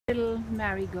Little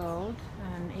Marigold,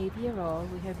 an 8-year-old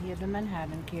we have here at the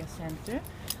Manhattan Care Center.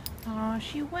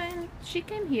 She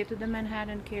came here to the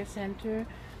Manhattan Care Center,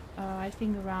 I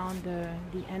think around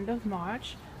the end of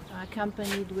March,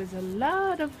 accompanied with a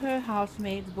lot of her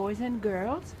housemates, boys and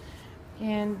girls,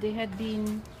 and they had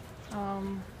been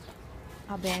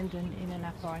abandoned in an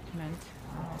apartment,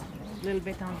 a little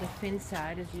bit on the thin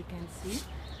side, as you can see.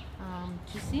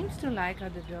 She seems to like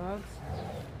other dogs,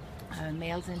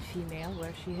 males and female,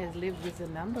 where she has lived with a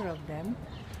number of them.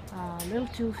 A little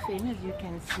too thin, as you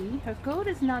can see. Her coat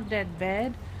is not that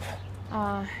bad.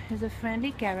 Is a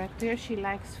friendly character. She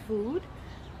likes food,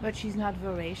 but she's not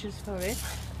voracious for it.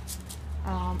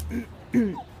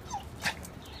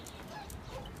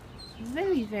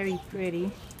 Very, very pretty.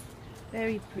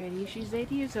 Very pretty. She's 8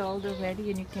 years old already,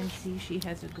 and you can see she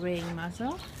has a gray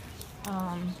muzzle.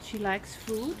 She likes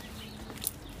food.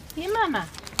 Here, Mama,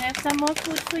 have some more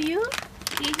food for you.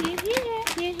 Here.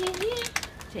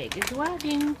 Tail is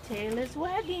wagging, tail is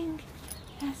wagging.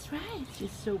 That's right,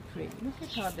 she's so pretty. Look at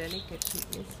how delicate she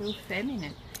is, so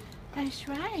feminine. That's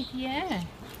right, yeah.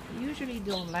 Usually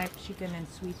don't like chicken and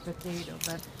sweet potato,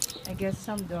 but I guess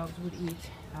some dogs would eat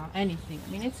anything.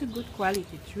 I mean, it's a good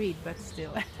quality treat, but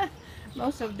still,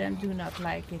 most of them do not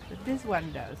like it, but this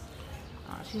one does.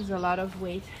 She has a lot of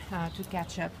weight to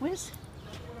catch up with.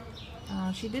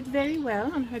 She did very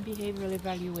well on her behavioral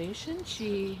evaluation.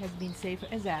 She has been safe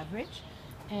as average,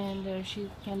 and she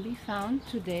can be found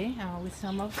today with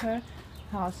some of her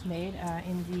housemates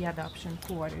in the adoption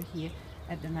quarter here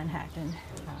at the Manhattan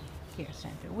Care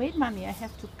Center. Wait, Mommy, I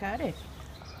have to cut it.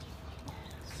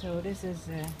 So this is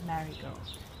Marigold.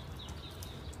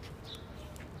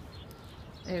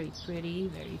 Very pretty,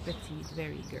 very petite,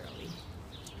 very girly.